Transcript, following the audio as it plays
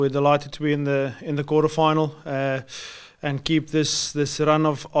We're delighted to be in the quarter-final and keep this run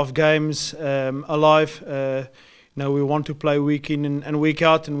of games alive. We want to play week in and week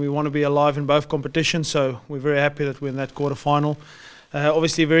out, and we want to be alive in both competitions. So we're very happy that we're in that quarter-final.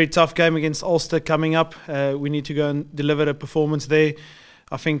 Obviously, a very tough game against Ulster coming up. We need to go and deliver a performance there.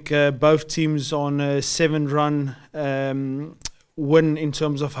 I think both teams on a 7-run win in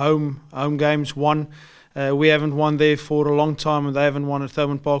terms of home games won. We haven't won there for a long time, and they haven't won at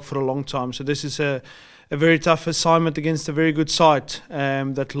Thomond Park for a long time. So this is a very tough assignment against a very good side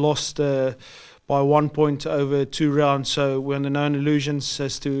that lost by 1 point over 2 rounds. So we're under no illusions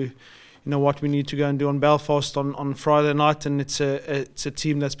as to what we need to go and do on Belfast on Friday night, and it's a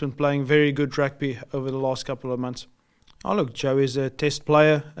team that's been playing very good rugby over the last couple of months. Oh look, Joe is a test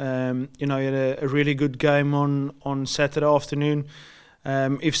player. He had a really good game on Saturday afternoon.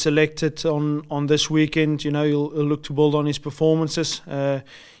 If selected on this weekend, he'll look to build on his performances.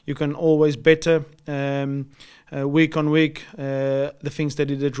 You can always better week on week. The things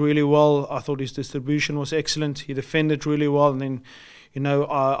that he did really well, I thought his distribution was excellent. He defended really well, and then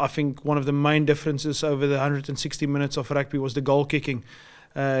I think one of the main differences over the 160 minutes of rugby was the goal kicking.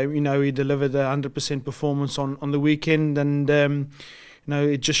 He delivered a 100% performance on the weekend, and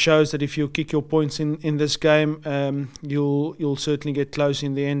it just shows that if you kick your points in this game, you'll certainly get close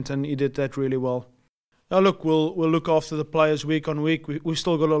in the end, and he did that really well. Now look, we'll look after the players week on week. We've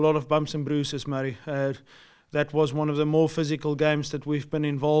still got a lot of bumps and bruises, Murray. That was one of the more physical games that we've been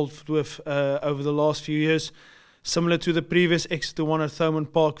involved with over the last few years, similar to the previous Exeter one at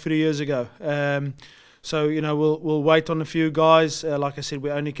Thomond Park 3 years ago. So we'll wait on a few guys. Like I said, we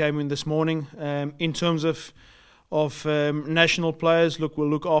only came in this morning. In terms of national players, we'll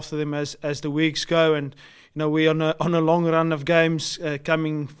look after them as the weeks go, and we're on a long run of games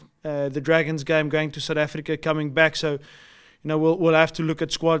coming. The Dragons game going to South Africa, coming back. So we'll have to look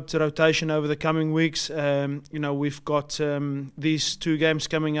at squad rotation over the coming weeks. We've got these 2 games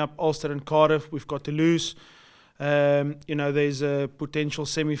coming up, Ulster and Cardiff. We've got to lose. There's a potential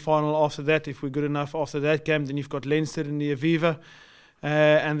semi-final after that. If we're good enough after that game, then you've got Leinster in the Aviva.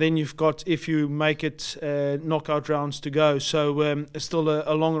 And then you've got, if you make it, knockout rounds to go. So it's still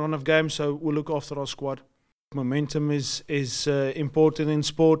a long run of games, so we'll look after our squad. Momentum is important in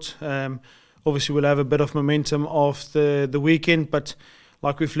sport. Obviously, we'll have a bit of momentum off the weekend, but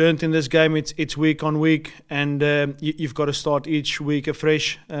like we've learned in this game, it's week on week, and you've got to start each week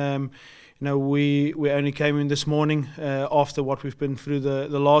afresh. We only came in this morning after what we've been through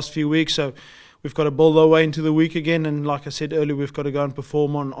the last few weeks, so we've got to build our way into the week again. And like I said earlier, we've got to go and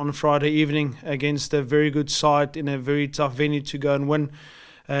perform on Friday evening against a very good side in a very tough venue to go and win.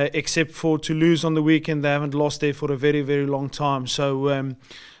 Except for Toulouse on the weekend, they haven't lost there for a very, very long time. So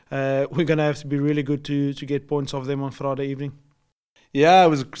we're going to have to be really good to get points off them on Friday evening. Yeah, it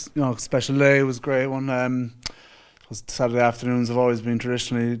was a special day. It was a great one. Saturday afternoons have always been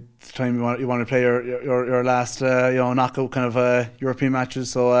traditionally the time you want to play your last knockout kind of European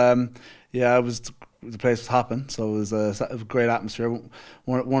matches. So it was the place was hopping. So it was a great atmosphere.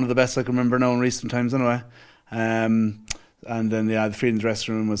 One of the best I can remember now in recent times, anyway. And then the feeding the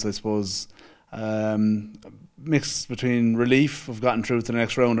dressing room was, I suppose, mixed between relief of gotten through to the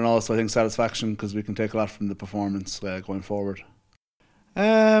next round and also I think satisfaction because we can take a lot from the performance going forward.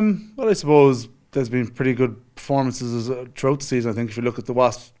 Well, I suppose there's been pretty good performances throughout the season. I think if you look at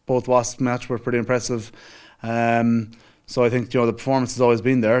both Wasps match were pretty impressive. So I think the performance has always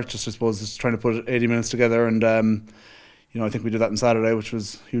been there. I suppose just trying to put 80 minutes together, and I think we did that on Saturday, which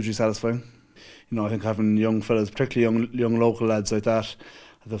was hugely satisfying. I think having young fellas, particularly young local lads like that,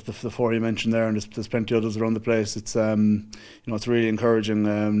 the 4 you mentioned there, and there's plenty of others around the place. It's it's really encouraging,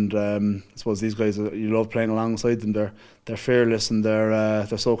 and I suppose these guys, you love playing alongside them. They're fearless and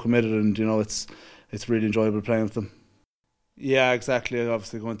they're so committed, and it's really enjoyable playing with them. Yeah, exactly.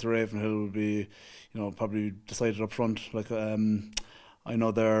 Obviously, going to Ravenhill will be probably decided up front. I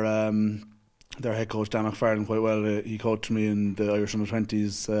know their head coach Dan McFarlane quite well. He coached me in the Irish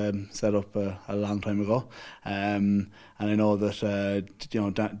under-20s set up a long time ago, and I know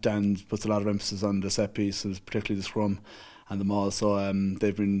that Dan puts a lot of emphasis on the set pieces, particularly the scrum and the maul. So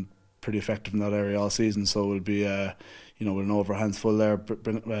they've been pretty effective in that area all season. So we'll be with an over hands full there,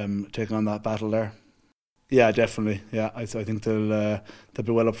 taking on that battle there. Yeah, definitely. Yeah, I think they'll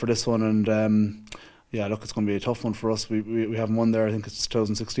be well up for this one, and look, it's going to be a tough one for us. We haven't won there. I think it's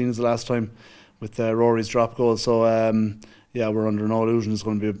 2016 is the last time with Rory's drop goal. So we're under no illusion. It's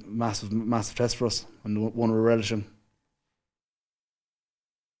going to be a massive test for us, and one we're relishing.